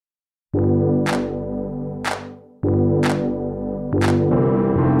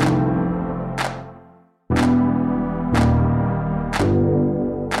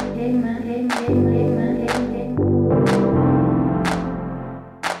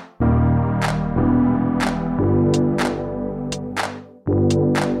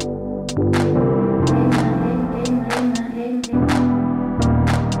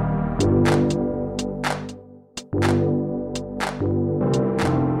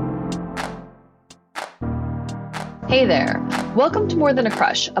Hey there. Welcome to More Than a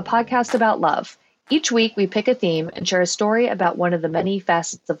Crush, a podcast about love. Each week we pick a theme and share a story about one of the many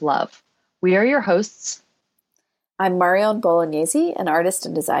facets of love. We are your hosts. I'm Marion Bolognesi, an artist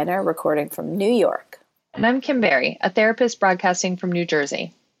and designer recording from New York. And I'm Kim Berry, a therapist broadcasting from New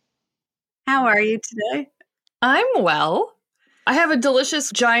Jersey. How are you today? I'm well. I have a delicious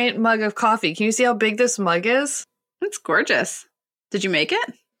giant mug of coffee. Can you see how big this mug is? It's gorgeous. Did you make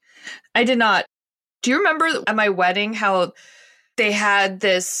it? I did not. Do you remember at my wedding how they had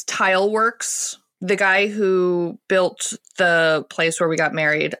this tile works? The guy who built the place where we got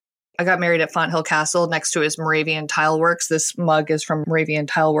married. I got married at Fonthill Castle next to his Moravian Tile Works. This mug is from Moravian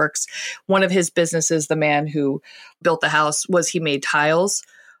Tile Works. One of his businesses, the man who built the house, was he made tiles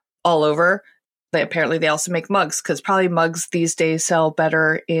all over. Apparently they also make mugs because probably mugs these days sell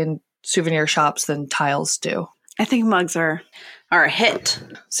better in souvenir shops than tiles do. I think mugs are a hit.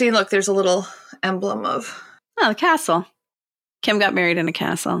 See, look, there's a little emblem of... Oh, the castle. Kim got married in a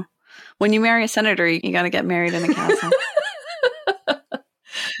castle. When you marry a senator, you got to get married in a castle.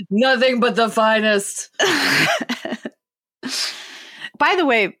 Nothing but the finest. By the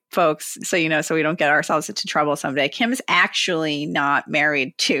way, folks, so you know, so we don't get ourselves into trouble someday, Kim is actually not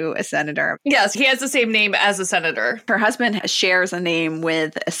married to a senator. Yes, he has the same name as a senator. Her husband shares a name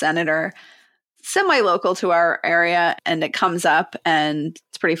with a senator semi-local to our area, and it comes up, and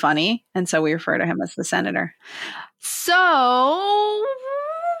it's pretty funny. And so we refer to him as the senator. So,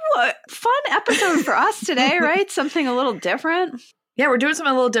 fun episode for us today, right? Something a little different. Yeah, we're doing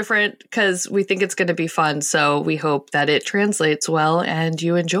something a little different because we think it's going to be fun. So we hope that it translates well and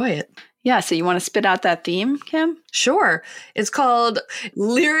you enjoy it. Yeah, so you want to spit out that theme, Kim? Sure. It's called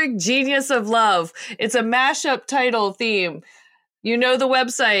Lyric Genius of Love. It's a mashup title theme. You know the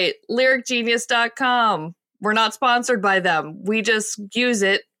website, lyricgenius.com. We're not sponsored by them. We just use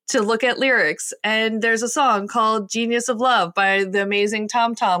it to look at lyrics. And there's a song called Genius of Love by the amazing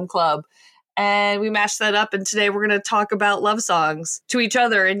Tom Tom Club. And we mashed that up. And today we're going to talk about love songs to each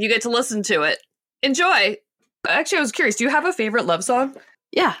other. And you get to listen to it. Enjoy. Actually, I was curious. Do you have a favorite love song?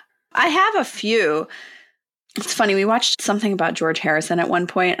 Yeah, I have a few. It's funny. We watched something about George Harrison at one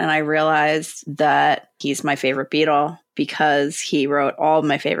point, and I realized that he's my favorite Beatle because he wrote all of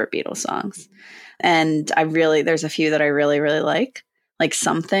my favorite Beatles songs. And there's a few that I really, really like. Like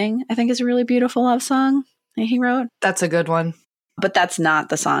Something, I think, is a really beautiful love song that he wrote. That's a good one. But that's not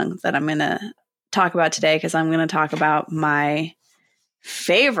the song that I'm going to talk about today, because I'm going to talk about my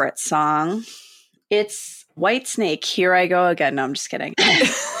favorite song. It's Whitesnake, Here I Go Again. No, I'm just kidding.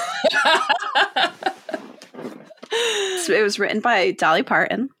 So it was written by Dolly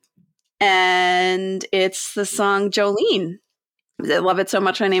Parton, and it's the song Jolene. I love it so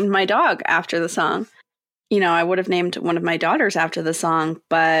much I named my dog after the song. You know, I would have named one of my daughters after the song,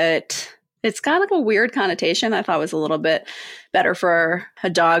 but it's got like a weird connotation. I thought was a little bit better for a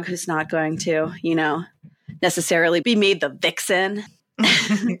dog who's not going to, you know, necessarily be made the vixen.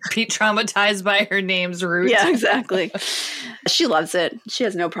 Be traumatized by her name's roots. Yeah, exactly. She loves it. She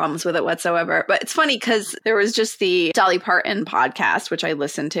has no problems with it whatsoever. But it's funny because there was just the Dolly Parton podcast, which I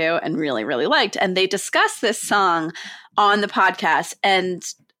listened to and really, really liked. And they discussed this song on the podcast. And,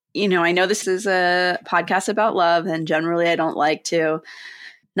 you know, I know this is a podcast about love, and generally I don't like to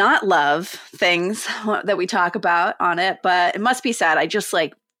not love things that we talk about on it. But it must be said, I just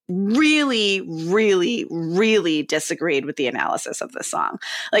like really, really, really disagreed with the analysis of the song.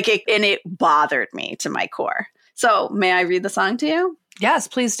 And it bothered me to my core. So may I read the song to you? Yes,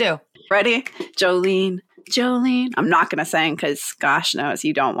 please do. Ready? Jolene, Jolene. I'm not going to sing because gosh knows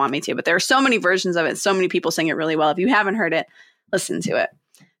you don't want me to, but there are so many versions of it. So many people sing it really well. If you haven't heard it, listen to it.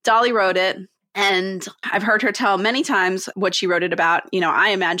 Dolly wrote it. And I've heard her tell many times what she wrote it about. You know, I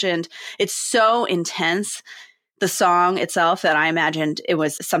imagined it's so intense, the song itself, that I imagined it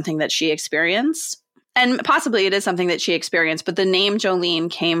was something that she experienced. And possibly it is something that she experienced. But the name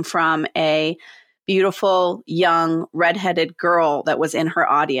Jolene came from a beautiful, young, redheaded girl that was in her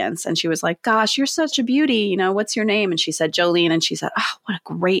audience. And she was like, gosh, you're such a beauty. You know, what's your name? And she said, Jolene. And she said, oh, what a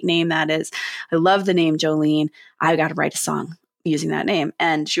great name that is. I love the name Jolene. I've got to write a song using that name.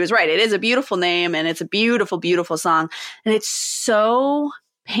 And she was right. It is a beautiful name, and it's a beautiful, beautiful song. And it's so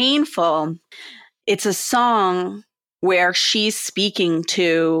painful. It's a song where she's speaking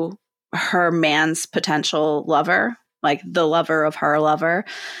to her man's potential lover, like the lover of her lover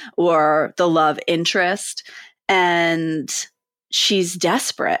or the love interest. And she's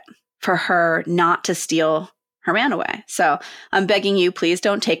desperate for her not to steal her man away. So I'm begging you, please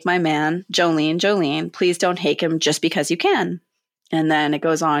don't take my man, Jolene, Jolene. Please don't take him just because you can. And then it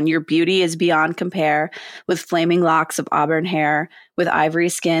goes on, your beauty is beyond compare, with flaming locks of auburn hair, with ivory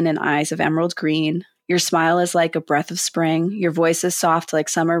skin and eyes of emerald green. Your smile is like a breath of spring. Your voice is soft like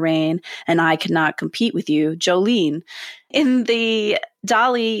summer rain, and I cannot compete with you, Jolene. In the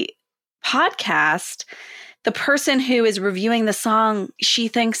Dolly podcast, the person who is reviewing the song, she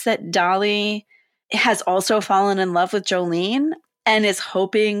thinks that Dolly has also fallen in love with Jolene and is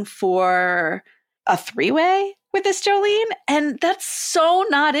hoping for a three-way with this Jolene. And that's so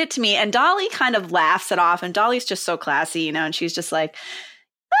not it to me. And Dolly kind of laughs it off. And Dolly's just so classy, you know, and she's just like,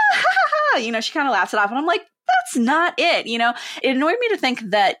 ah, ha, ha, ha. You know, she kind of laughs it off. And I'm like, that's not it. You know, it annoyed me to think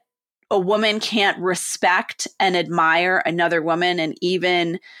that a woman can't respect and admire another woman and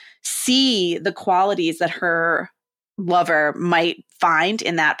even see the qualities that her lover might find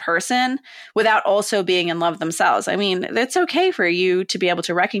in that person without also being in love themselves. I mean, it's okay for you to be able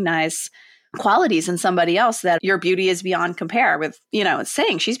to recognize qualities in somebody else that your beauty is beyond compare with, you know,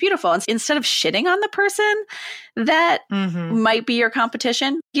 saying she's beautiful. And instead of shitting on the person that might be your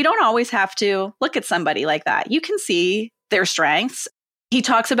competition, you don't always have to look at somebody like that. You can see their strengths. He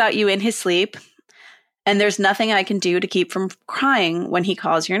talks about you in his sleep. And there's nothing I can do to keep from crying when he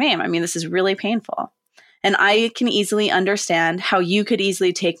calls your name. I mean, this is really painful. And I can easily understand how you could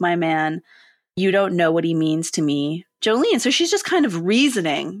easily take my man. You don't know what he means to me, Jolene. So she's just kind of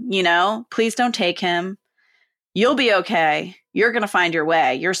reasoning, you know, please don't take him. You'll be okay. You're going to find your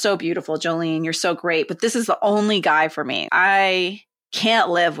way. You're so beautiful, Jolene. You're so great. But this is the only guy for me. I can't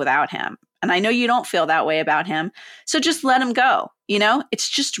live without him. And I know you don't feel that way about him. So just let him go. You know, it's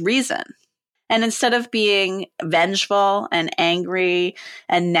just reason. And instead of being vengeful and angry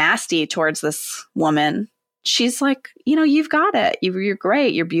and nasty towards this woman, she's like, you know, you've got it. You're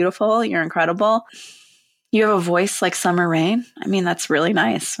great. You're beautiful. You're incredible. You have a voice like summer rain. I mean, that's really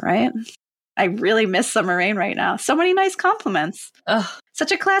nice, right? I really miss Summer Rain right now. So many nice compliments. Ugh.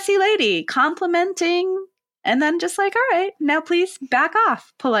 Such a classy lady, complimenting, and then just like, all right, now please back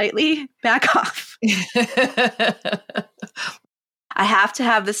off. Politely back off. I have to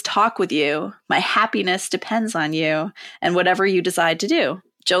have this talk with you. My happiness depends on you and whatever you decide to do.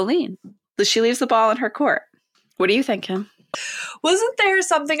 Jolene. She leaves the ball in her court. What do you think, Kim? Wasn't there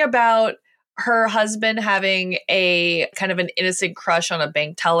something about her husband having a kind of an innocent crush on a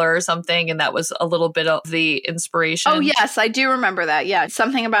bank teller or something, and that was a little bit of the inspiration? Oh, yes, I do remember that. Yeah,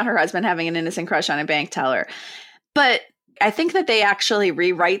 something about her husband having an innocent crush on a bank teller. But I think that they actually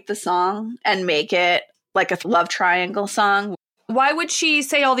rewrite the song and make it like a love triangle song. Why would she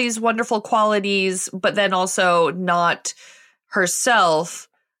say all these wonderful qualities, but then also not herself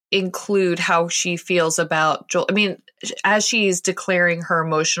include how she feels about Joel? I mean, as she's declaring her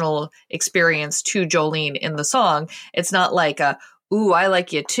emotional experience to Jolene in the song, it's not like a, ooh, I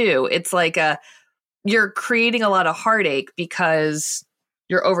like you too. It's like you're creating a lot of heartache because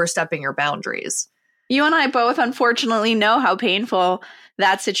you're overstepping your boundaries. You and I both, unfortunately, know how painful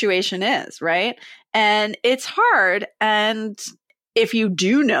that situation is, right? And it's hard. And if you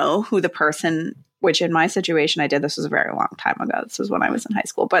do know who the person, which in my situation, I did, this was a very long time ago. This was when I was in high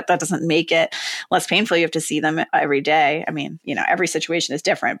school, but that doesn't make it less painful. You have to see them every day. I mean, you know, every situation is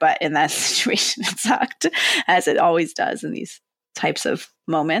different, but in that situation, it sucked, as it always does in these types of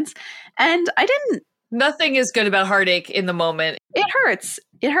moments. And I didn't. Nothing is good about heartache in the moment. It hurts.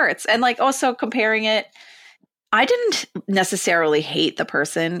 It hurts. And like also comparing it, I didn't necessarily hate the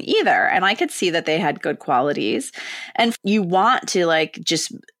person either. And I could see that they had good qualities. And you want to like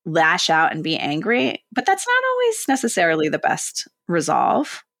just lash out and be angry, but that's not always necessarily the best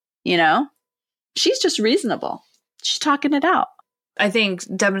resolve. You know, she's just reasonable. She's talking it out. I think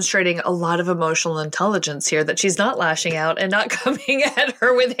demonstrating a lot of emotional intelligence here, that she's not lashing out and not coming at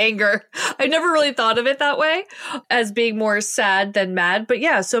her with anger. I never really thought of it that way, as being more sad than mad. But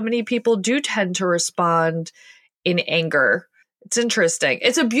yeah, so many people do tend to respond in anger. It's interesting.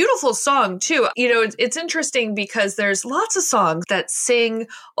 It's a beautiful song too. You know, it's interesting because there's lots of songs that sing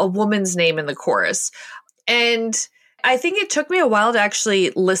a woman's name in the chorus. And I think it took me a while to actually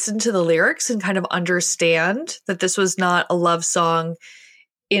listen to the lyrics and kind of understand that this was not a love song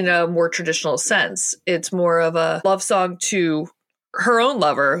in a more traditional sense. It's more of a love song to her own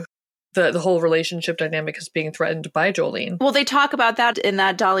lover. The whole relationship dynamic is being threatened by Jolene. Well, they talk about that in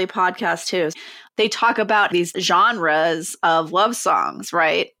that Dolly podcast too. They talk about these genres of love songs,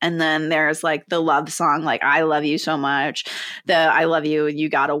 right? And then there's like the love song, like I love you so much, the I love you and you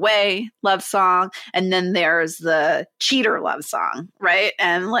got away love song. And then there's the cheater love song, right?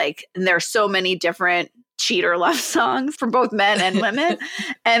 And like, and there's so many different cheater love songs for both men and women.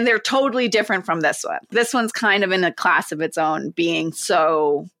 And they're totally different from this one. This one's kind of in a class of its own, being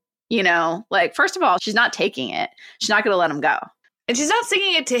so, you know, like, first of all, she's not taking it. She's not going to let him go. And she's not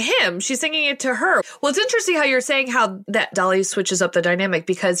singing it to him. She's singing it to her. Well, it's interesting how you're saying how that Dolly switches up the dynamic,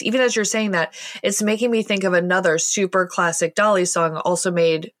 because even as you're saying that, it's making me think of another super classic Dolly song, also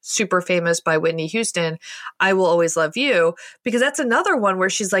made super famous by Whitney Houston, I Will Always Love You, because that's another one where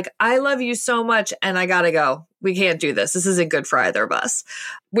she's like, I love you so much and I gotta go. We can't do this. This isn't good for either of us.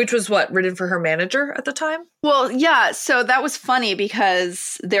 Which was what, written for her manager at the time? Well, yeah. So that was funny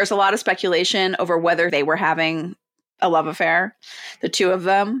because there's a lot of speculation over whether they were having a love affair, the two of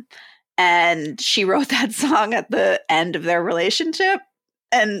them. And she wrote that song at the end of their relationship.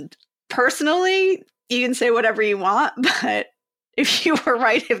 And personally, you can say whatever you want, but if you were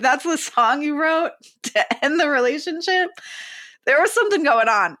right, if that's the song you wrote to end the relationship, there was something going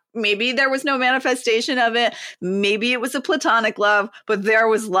on. Maybe there was no manifestation of it. Maybe it was a platonic love, but there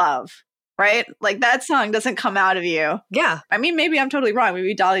was love, right? Like that song doesn't come out of you. Yeah. I mean, maybe I'm totally wrong.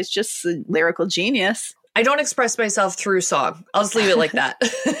 Maybe Dolly's just a lyrical genius. I don't express myself through song. I'll just leave it like that.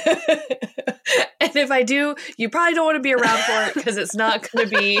 And if I do, you probably don't want to be around for it because it's not going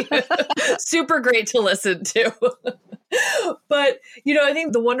to be super great to listen to. But, you know, I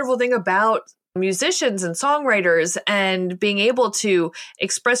think the wonderful thing about musicians and songwriters and being able to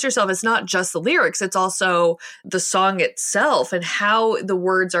express yourself, it's not just the lyrics, it's also the song itself and how the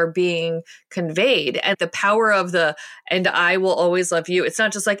words are being conveyed and the power of the, and I will always love you. It's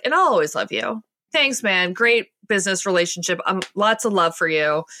not just like, and I'll always love you. Thanks, man. Great business relationship. Lots of love for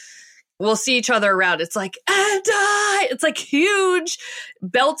you. We'll see each other around. It's like, and it's like huge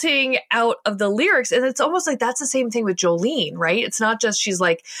belting out of the lyrics. And it's almost like that's the same thing with Jolene, right? It's not just she's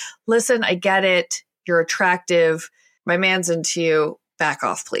like, listen, I get it. You're attractive. My man's into you. Back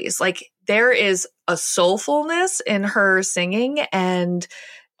off, please. Like there is a soulfulness in her singing and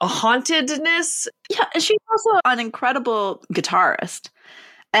a hauntedness. Yeah. And she's also an incredible guitarist.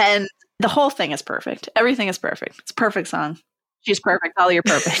 And the whole thing is perfect. Everything is perfect. It's a perfect song. She's perfect. Holly, you're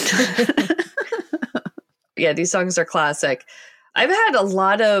perfect. Yeah, these songs are classic. I've had a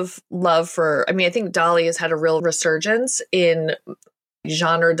lot of love for, I mean, I think Dolly has had a real resurgence in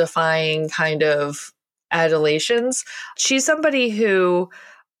genre-defying kind of adulations. She's somebody who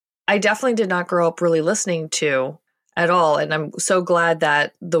I definitely did not grow up really listening to at all. And I'm so glad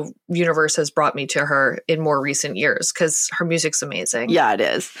that the universe has brought me to her in more recent years because her music's amazing. Yeah, it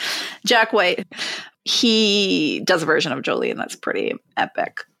is. Jack White, he does a version of Jolene that's pretty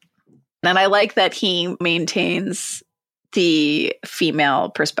epic. And I like that he maintains the female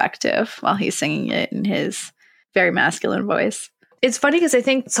perspective while he's singing it in his very masculine voice. It's funny because I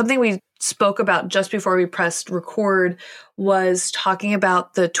think something we spoke about just before we pressed record was talking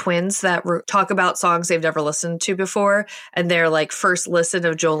about the twins that talk about songs they've never listened to before and their like first listen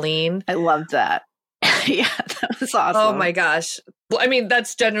of Jolene. I love that. Yeah, that was awesome. Oh my gosh. Well, I mean,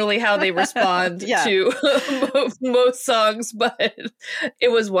 that's generally how they respond to most songs, but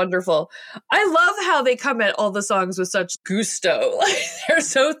it was wonderful. I love how they come at all the songs with such gusto. Like, they're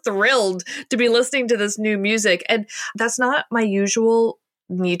so thrilled to be listening to this new music. And that's not my usual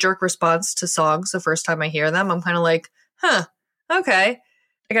knee-jerk response to songs the first time I hear them. I'm kind of like, huh, okay.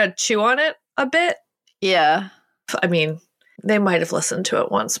 I got to chew on it a bit. Yeah. I mean, they might have listened to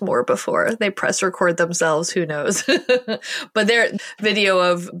it once more before they press record themselves. Who knows? But their video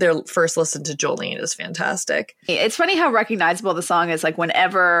of their first listen to Jolene is fantastic. It's funny how recognizable the song is. Like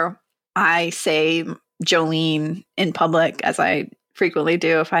whenever I say Jolene in public, as I frequently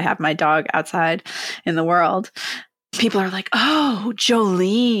do if I have my dog outside in the world, people are like, oh,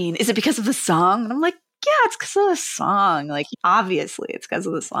 Jolene. Is it because of the song? And I'm like, yeah, it's because of the song. Like, obviously it's because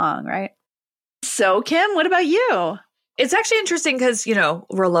of the song, right? So, Kim, what about you? It's actually interesting because, you know,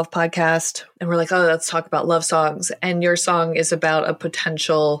 we're a love podcast and we're like, oh, let's talk about love songs. And your song is about a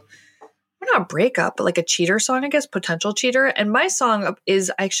potential, not a breakup, but like a cheater song, I guess, potential cheater. And my song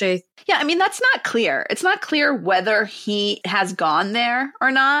is actually. Yeah, I mean, that's not clear. It's not clear whether he has gone there or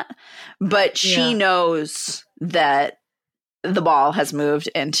not, but she knows that the ball has moved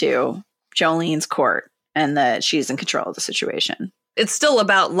into Jolene's court and that she's in control of the situation. It's still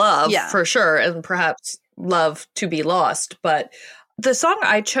about love, for sure, and perhaps love to be lost. But the song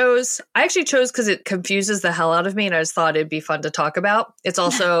I actually chose because it confuses the hell out of me, and I just thought it'd be fun to talk about. It's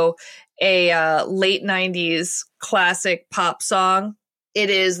also a late 90s classic pop song. It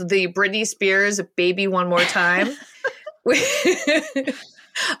is the Britney Spears Baby One More Time.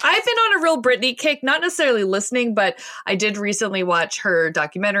 I've been on a real Britney kick, not necessarily listening, but I did recently watch her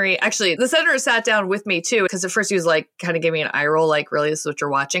documentary. Actually, the senator sat down with me too, because at first he was like, kind of gave me an eye roll, like, really, this is what you're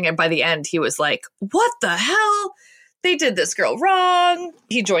watching? And by the end, he was like, what the hell? They did this girl wrong.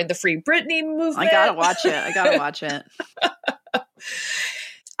 He joined the Free Britney movement. I gotta watch it.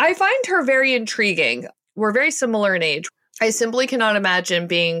 I find her very intriguing. We're very similar in age. I simply cannot imagine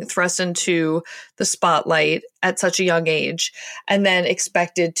being thrust into the spotlight at such a young age and then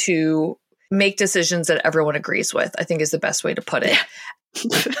expected to make decisions that everyone agrees with, I think is the best way to put it.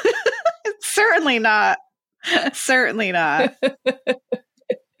 Certainly not. Certainly not.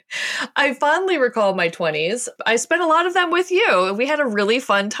 I fondly recall my 20s. I spent a lot of them with you. We had a really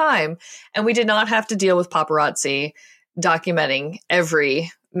fun time, and we did not have to deal with paparazzi documenting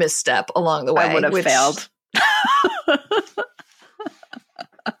every misstep along the way. I would have failed.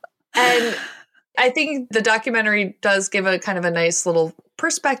 And I think the documentary does give a kind of a nice little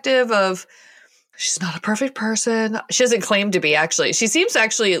perspective of she's not a perfect person. She doesn't claim to be, actually. She seems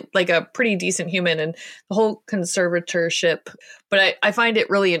actually like a pretty decent human, and the whole conservatorship. But I find it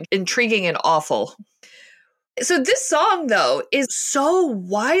really intriguing and awful. So this song, though, is so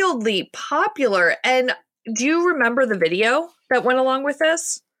wildly popular. And do you remember the video that went along with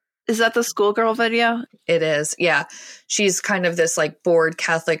this? Is that the schoolgirl video? It is. Yeah. She's kind of this like bored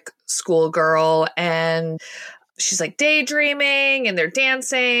Catholic schoolgirl, and she's like daydreaming, and they're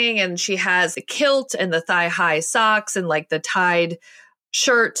dancing, and she has a kilt and the thigh-high socks and like the tied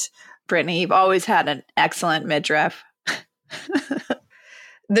shirt. Brittany, you've always had an excellent midriff.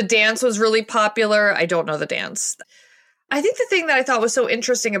 The dance was really popular. I don't know the dance. I think the thing that I thought was so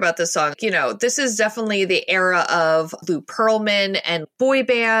interesting about this song, you know, this is definitely the era of Lou Pearlman and boy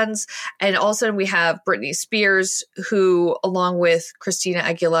bands. And also we have Britney Spears, who, along with Christina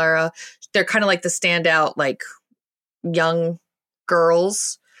Aguilera, they're kind of like the standout, like, young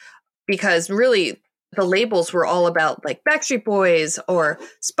girls, because really the labels were all about like Backstreet Boys or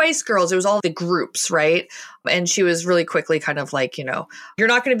Spice Girls. It was all the groups, right? And she was really quickly kind of like, you know, you're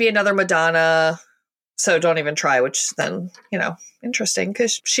not going to be another Madonna, so don't even try, which then, you know, interesting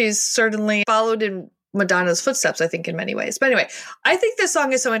because she's certainly followed in Madonna's footsteps, I think, in many ways. But anyway, I think this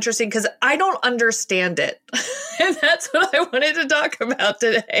song is so interesting because I don't understand it. And that's what I wanted to talk about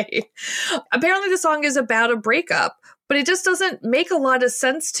today. Apparently the song is about a breakup, but it just doesn't make a lot of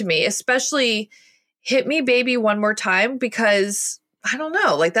sense to me, especially Hit Me Baby One More Time, because I don't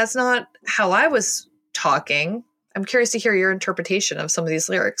know, like that's not how I was talking. I'm curious to hear your interpretation of some of these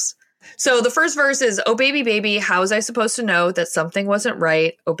lyrics. So the first verse is, oh, baby, baby, how was I supposed to know that something wasn't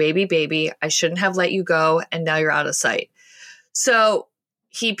right? Oh, baby, baby, I shouldn't have let you go, and now you're out of sight. So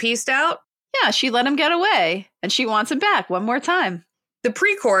he pieced out. Yeah, she let him get away, and she wants him back one more time. The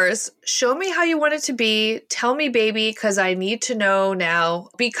pre-chorus, show me how you want it to be. Tell me, baby, because I need to know now.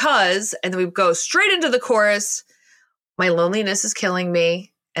 Because, and then we go straight into the chorus, my loneliness is killing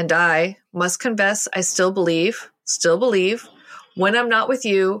me, and I must confess I still believe, when I'm not with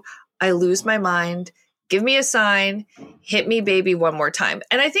you, I lose my mind. Give me a sign. Hit me, baby, one more time.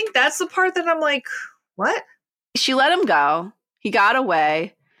 And I think that's the part that I'm like, what? She let him go. He got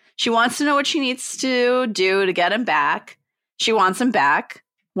away. She wants to know what she needs to do to get him back. She wants him back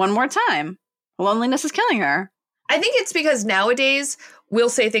one more time. Loneliness is killing her. I think it's because nowadays we'll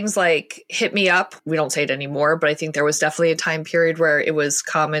say things like, hit me up. We don't say it anymore, but I think there was definitely a time period where it was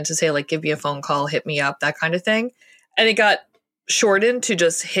common to say, like, give me a phone call, hit me up, that kind of thing. And it got shortened to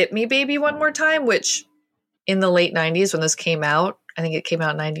just hit me baby one more time, which in the late 90s when this came out, I think it came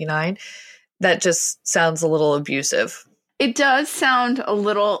out in 99, that just sounds a little abusive. It does sound a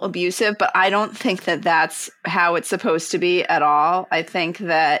little abusive, but I don't think that that's how it's supposed to be at all. I think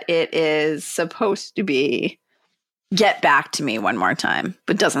that it is supposed to be get back to me one more time,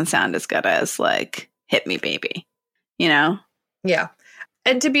 but doesn't sound as good as like hit me baby, you know? Yeah.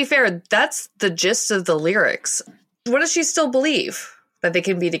 And to be fair, that's the gist of the lyrics. What does she still believe? That they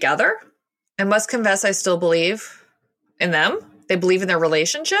can be together? I must confess I still believe in them? They believe in their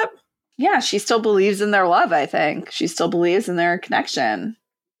relationship? Yeah, she still believes in their love, I think. She still believes in their connection.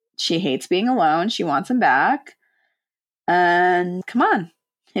 She hates being alone. She wants him back. And come on,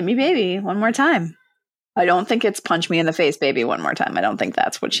 hit me baby one more time. I don't think it's punch me in the face baby one more time. I don't think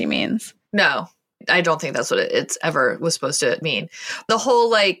that's what she means. No, I don't think that's what it's ever was supposed to mean. The whole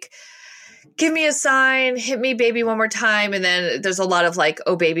like, give me a sign, hit me baby one more time. And then there's a lot of like,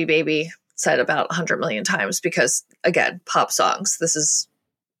 oh, baby, baby said about 100 million times because, again, pop songs. This is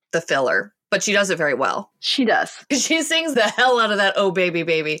the filler. But she does it very well. She does. She sings the hell out of that, oh, baby,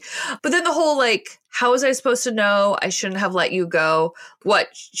 baby. But then the whole like, how was I supposed to know I shouldn't have let you go? What,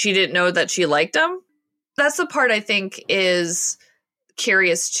 she didn't know that she liked him? That's the part I think is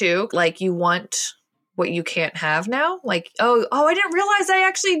curious too. Like you want what you can't have now. Like, oh, I didn't realize I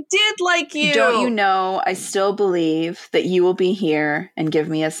actually did like you. Don't you know, I still believe that you will be here and give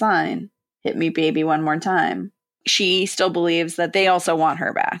me a sign. Hit me baby one more time. She still believes that they also want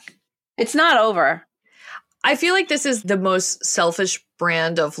her back. It's not over. I feel like this is the most selfish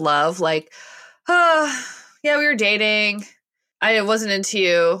brand of love. Like, yeah, we were dating. I wasn't into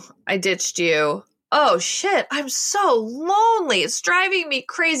you. I ditched you. Oh shit, I'm so lonely. It's driving me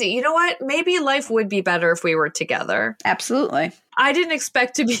crazy. You know what? Maybe life would be better if we were together. Absolutely. I didn't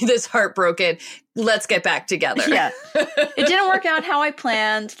expect to be this heartbroken. Let's get back together. Yeah. It didn't work out how I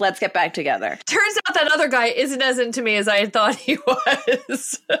planned. Let's get back together. Turns out that other guy isn't as into me as I thought he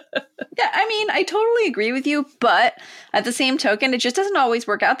was. Yeah, I mean, I totally agree with you, but at the same token, it just doesn't always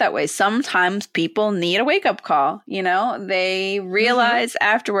work out that way. Sometimes people need a wake-up call, you know? They realize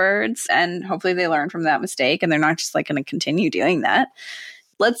afterwards, and hopefully they learn from that mistake, and they're not just like going to continue doing that.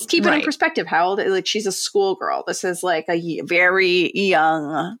 Let's keep it in perspective. How old? Like, she's a schoolgirl. This is like a very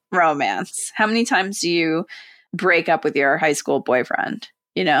young romance. How many times do you break up with your high school boyfriend?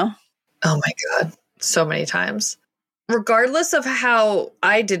 You know? Oh my God. So many times. Regardless of how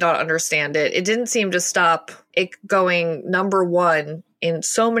I did not understand it, it didn't seem to stop it going number one in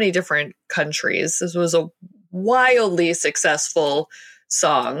so many different countries. This was a wildly successful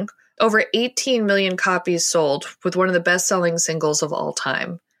song. Over 18 million copies sold, with one of the best-selling singles of all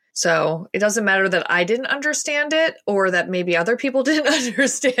time. So it doesn't matter that I didn't understand it or that maybe other people didn't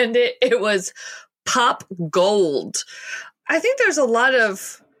understand it. It was pop gold. I think there's a lot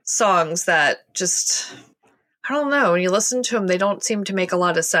of songs that just, I don't know, when you listen to them, they don't seem to make a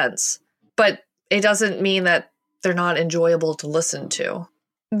lot of sense. But it doesn't mean that they're not enjoyable to listen to.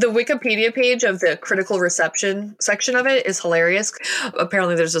 The Wikipedia page of the critical reception section of it is hilarious.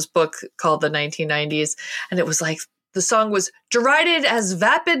 Apparently there's this book called The 1990s, and it was like, the song was derided as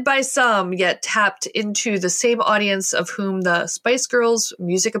vapid by some, yet tapped into the same audience of whom the Spice Girls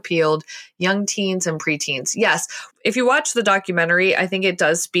music appealed, young teens and preteens. Yes, if you watch the documentary, I think it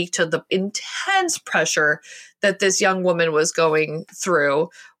does speak to the intense pressure that this young woman was going through,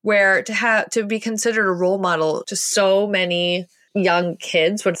 where to be considered a role model to so many young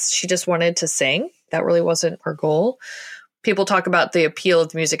kids when she just wanted to sing. That really wasn't her goal. People talk about the appeal of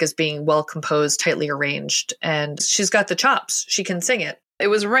the music as being well composed, tightly arranged, and she's got the chops. She can sing it. It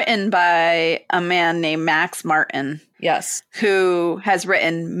was written by a man named Max Martin. Yes. Who has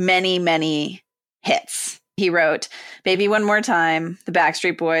written many, many hits. He wrote Baby One More Time, The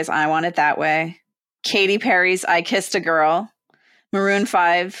Backstreet Boys, I Want It That Way, Katy Perry's I Kissed a Girl, Maroon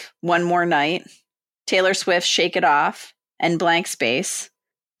 5, One More Night, Taylor Swift's Shake It Off, and Blank Space,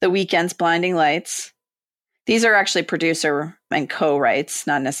 The Weeknd's Blinding Lights. These are actually producer and co-writes,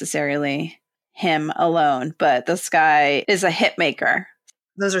 not necessarily him alone, but this guy is a hit maker.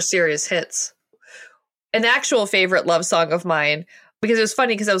 Those are serious hits. An actual favorite love song of mine, because it was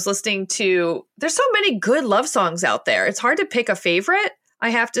funny because I was listening to, there's so many good love songs out there. It's hard to pick a favorite, I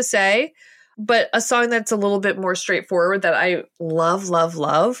have to say, but a song that's a little bit more straightforward that I love, love,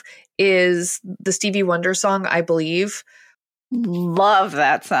 love is the Stevie Wonder song, I Believe. Love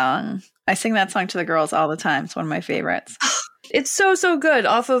that song. I sing that song to the girls all the time. It's one of my favorites. It's so, so good.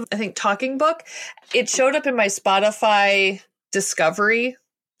 Off of, I think, Talking Book. It showed up in my Spotify discovery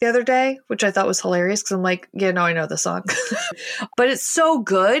the other day, which I thought was hilarious because I'm like, yeah, no, I know the song. But it's so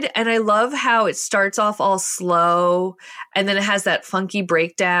good. And I love how it starts off all slow and then it has that funky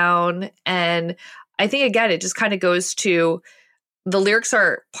breakdown. And I think, again, it just kind of goes to the lyrics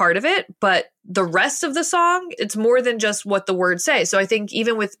are part of it, but the rest of the song, it's more than just what the words say. So I think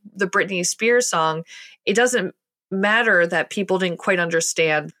even with the Britney Spears song, it doesn't matter that people didn't quite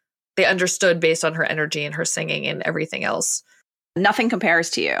understand. They understood based on her energy and her singing and everything else. Nothing Compares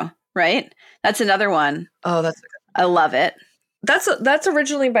to You, right? That's another one. Oh, I love it. That's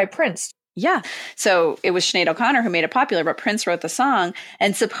originally by Prince. Yeah. So it was Sinead O'Connor who made it popular, but Prince wrote the song.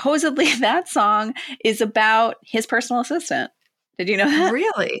 And supposedly that song is about his personal assistant. Did you know that?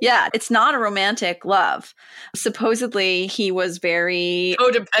 Really? Yeah. It's not a romantic love. Supposedly he was very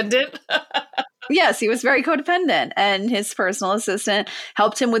codependent. Yes, he was very codependent and his personal assistant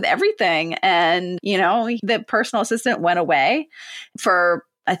helped him with everything. And, you know, the personal assistant went away for,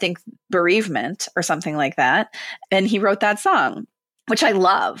 I think, bereavement or something like that. And he wrote that song, which I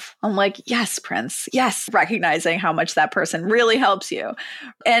love. I'm like, yes, Prince. Yes. Recognizing how much that person really helps you.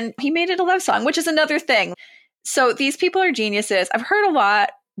 And he made it a love song, which is another thing. So these people are geniuses. I've heard a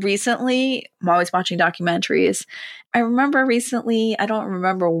lot recently. I'm always watching documentaries. I remember recently, I don't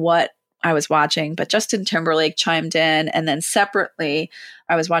remember what I was watching, but Justin Timberlake chimed in. And then separately,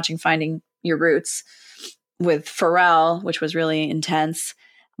 I was watching Finding Your Roots with Pharrell, which was really intense.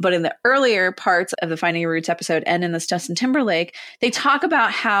 But in the earlier parts of the Finding Your Roots episode and in this Justin Timberlake, they talk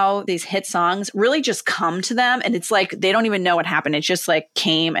about how these hit songs really just come to them. And it's like, they don't even know what happened. It just like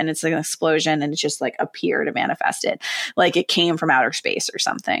came and it's like an explosion and it just like appeared and manifested. Like it came from outer space or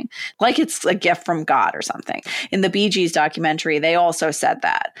something. Like it's a gift from God or something. In the Bee Gees documentary, they also said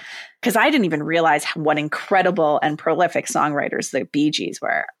that. Because I didn't even realize what incredible and prolific songwriters the Bee Gees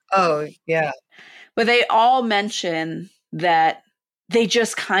were. Oh, yeah. But they all mention that they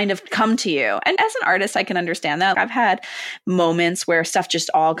just kind of come to you. And as an artist, I can understand that. I've had moments where stuff just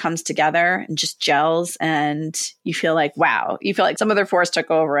all comes together and just gels and you feel like, wow, you feel like some other force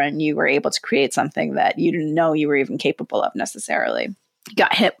took over and you were able to create something that you didn't know you were even capable of necessarily. You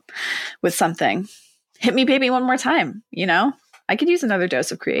got hit with something. Hit me, baby, one more time. You know, I could use another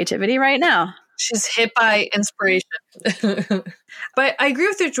dose of creativity right now. She's hit by inspiration. But I agree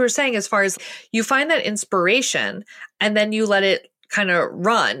with what you were saying as far as you find that inspiration and then you let it kind of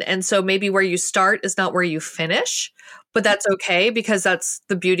run. And so maybe where you start is not where you finish, but that's okay because that's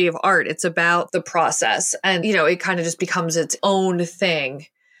the beauty of art. It's about the process and, you know, it kind of just becomes its own thing,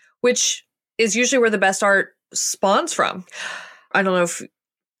 which is usually where the best art spawns from. I don't know if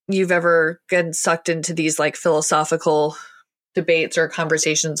you've ever gotten sucked into these like philosophical debates or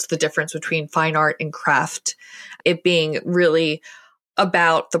conversations, the difference between fine art and craft, it being really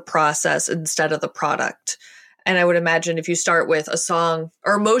about the process instead of the product. And I would imagine if you start with a song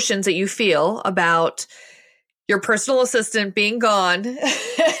or emotions that you feel about your personal assistant being gone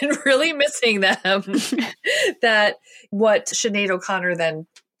and really missing them, that what Sinead O'Connor then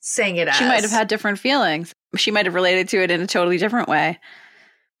sang it as. She might have had different feelings. She might have related to it in a totally different way.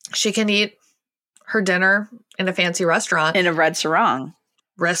 She can eat her dinner in a fancy restaurant. In a red sarong.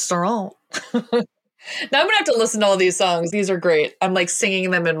 Restaurant. Now I'm going to have to listen to all these songs. These are great. I'm like singing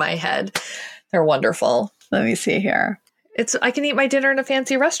them in my head. They're wonderful. Let me see here. I can eat my dinner in a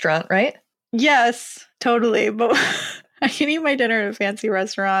fancy restaurant, right? Yes, totally. But I can eat my dinner in a fancy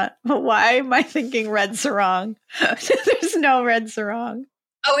restaurant. But why am I thinking red sarong? There's no red sarong.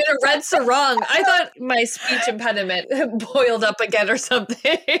 Oh, in a red sarong. I thought my speech impediment boiled up again or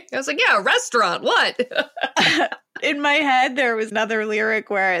something. I was like, yeah, restaurant. What? In my head, there was another lyric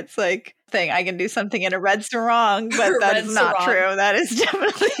where it's like, I can do something in a red sarong, but that's not true. That is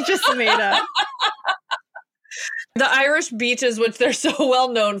definitely just made up. The Irish beaches, which they're so well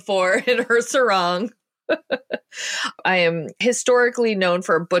known for, in her sarong. I am historically known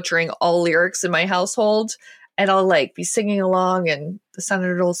for butchering all lyrics in my household, and I'll like be singing along, and the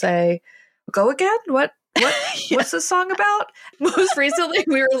senator will say, "Go again? What? Yeah. What's this song about?" Most recently,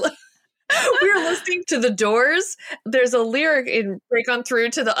 we were listening to The Doors. There's a lyric in Break On Through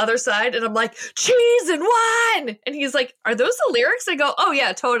to the Other Side, and I'm like, cheese and wine! And he's like, are those the lyrics? I go, oh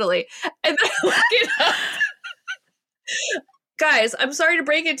yeah, totally. And then I look it up. Guys, I'm sorry to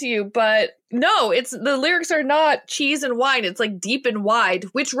break it to you, but no, the lyrics are not cheese and wine. It's like deep and wide,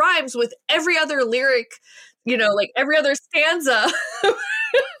 which rhymes with every other lyric, you know, like every other stanza.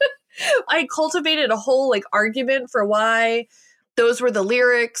 I cultivated a whole like argument for why those were the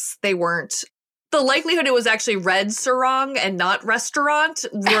lyrics. They weren't. The likelihood it was actually red sarong and not restaurant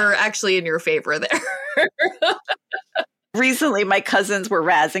were actually in your favor there. Recently, my cousins were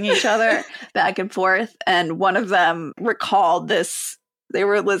razzing each other back and forth, and one of them recalled this. They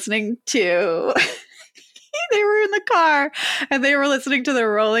were listening to, they were in the car, and they were listening to the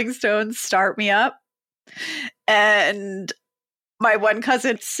Rolling Stones' Start Me Up. And my one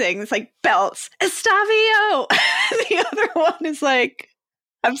cousin sings, like, belts, Estavio! The other one is like,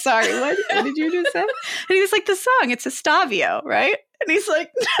 I'm sorry, what did you just say? And he was like, the song, it's Estavio, right? And he's like,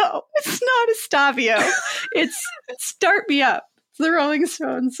 no, it's not Estavio. It's Start Me Up. It's the Rolling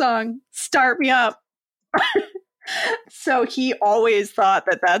Stones song, Start Me Up. So he always thought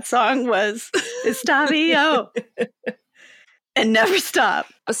that song was Estavio. And Never Stop.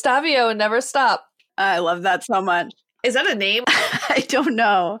 Estavio and Never Stop. I love that so much. Is that a name? I don't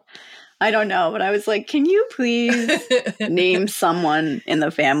know, but I was like, can you please name someone in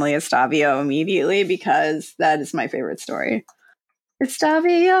the family Estavio immediately? Because that is my favorite story.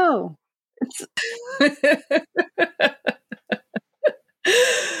 Estavio.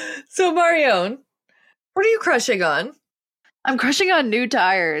 So, Marion, what are you crushing on? I'm crushing on new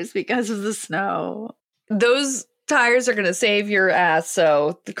tires because of the snow. Those tires are going to save your ass,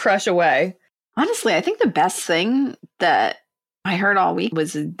 so crush away. Honestly, I think the best thing that I heard all week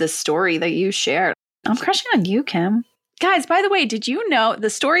was the story that you shared. I'm crushing on you, Kim. Guys, by the way, did you know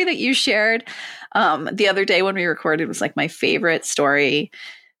the story that you shared the other day when we recorded was like my favorite story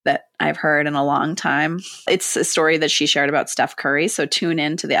that I've heard in a long time. It's a story that she shared about Steph Curry. So tune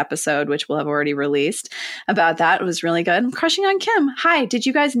in to the episode, which we'll have already released about that. It was really good. I'm crushing on Kim. Hi, did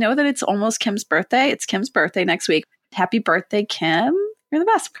you guys know that it's almost Kim's birthday? It's Kim's birthday next week. Happy birthday, Kim. You're the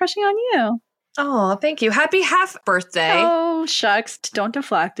best. I'm crushing on you. Oh, thank you. Happy half birthday. Oh, shucks. Don't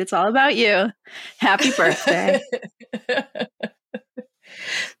deflect. It's all about you. Happy birthday.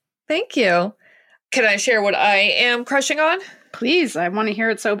 Thank you. Can I share what I am crushing on? Please. I want to hear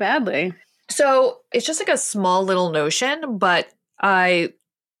it so badly. So it's just like a small little notion, but I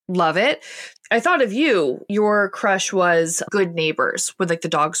love it. I thought of you. Your crush was Good Neighbors, when like the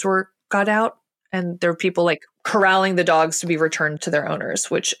dogs got out and there were people like corralling the dogs to be returned to their owners,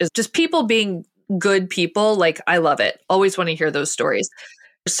 which is just people being good people. Like, I love it. Always want to hear those stories.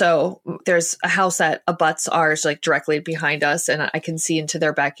 So there's a house that abuts ours, like directly behind us, and I can see into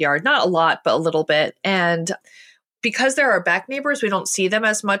their backyard. Not a lot, but a little bit. And because they're our back neighbors, we don't see them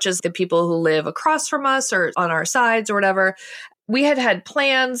as much as the people who live across from us or on our sides or whatever. We had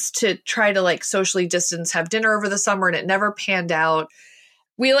plans to try to like socially distance, have dinner over the summer, and it never panned out.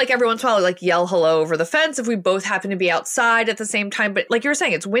 We like every once in a while like yell hello over the fence if we both happen to be outside at the same time. But like you were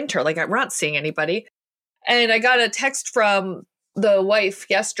saying, it's winter. Like, we're not seeing anybody. And I got a text from the wife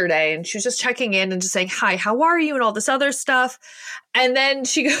yesterday, and she was just checking in and just saying, hi, how are you? And all this other stuff. And then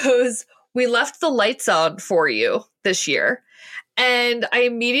she goes, we left the lights on for you this year. And I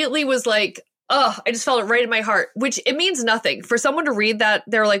immediately was like, oh, I just felt it right in my heart, which it means nothing. For someone to read that,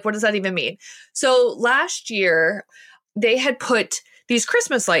 they're like, what does that even mean? So last year, they had put these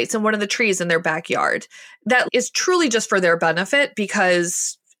Christmas lights in one of the trees in their backyard. That is truly just for their benefit,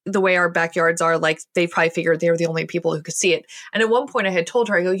 because the way our backyards are, like, they probably figured they were the only people who could see it. And at one point I had told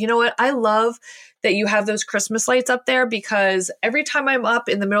her, I go, you know what? I love that you have those Christmas lights up there, because every time I'm up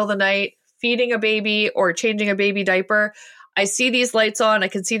in the middle of the night feeding a baby or changing a baby diaper, I see these lights on. I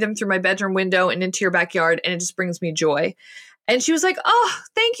can see them through my bedroom window and into your backyard, and it just brings me joy. And she was like, oh,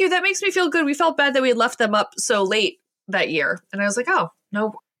 thank you. That makes me feel good. We felt bad that we had left them up so late that year. And I was like, oh,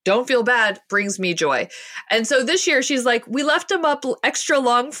 no, don't feel bad. Brings me joy. And so this year she's like, we left them up extra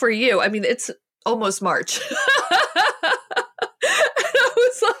long for you. I mean, it's almost March. And I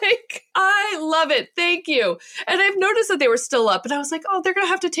was like, I love it. Thank you. And I've noticed that they were still up, and I was like, oh, they're going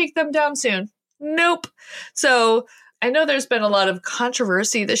to have to take them down soon. Nope. So I know there's been a lot of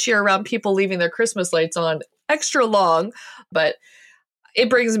controversy this year around people leaving their Christmas lights on extra long, but it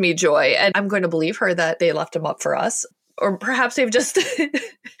brings me joy. And I'm going to believe her that they left them up for us. Or perhaps they've just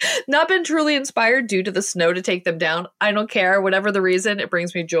not been truly inspired due to the snow to take them down. I don't care. Whatever the reason, it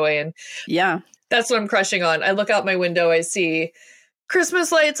brings me joy. And yeah, that's what I'm crushing on. I look out my window, I see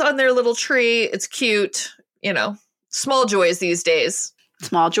Christmas lights on their little tree. It's cute. You know, small joys these days.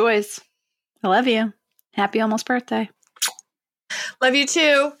 Small joys. I love you. Happy almost birthday. Love you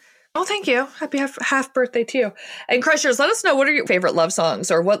too. Oh, thank you. Happy half birthday too. And Crushers, let us know, what are your favorite love songs,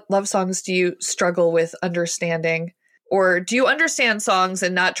 or what love songs do you struggle with understanding? Or do you understand songs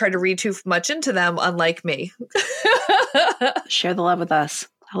and not try to read too much into them, unlike me? Share the love with us.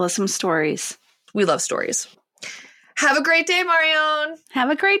 Tell us some stories. We love stories. Have a great day, Marion. Have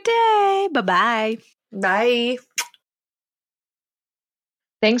a great day. Bye-bye. Bye.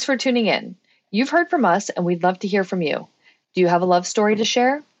 Thanks for tuning in. You've heard from us, and we'd love to hear from you. Do you have a love story to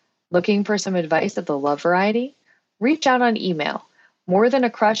share? Looking for some advice of the love variety? Reach out on email,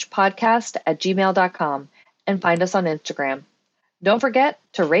 morethanacrushpodcast@gmail.com, and find us on Instagram. Don't forget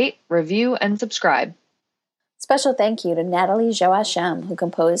to rate, review, and subscribe. Special thank you to Natalie Joachim, who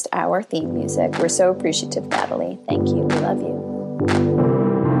composed our theme music. We're so appreciative, Natalie. Thank you. We love you. Thank you.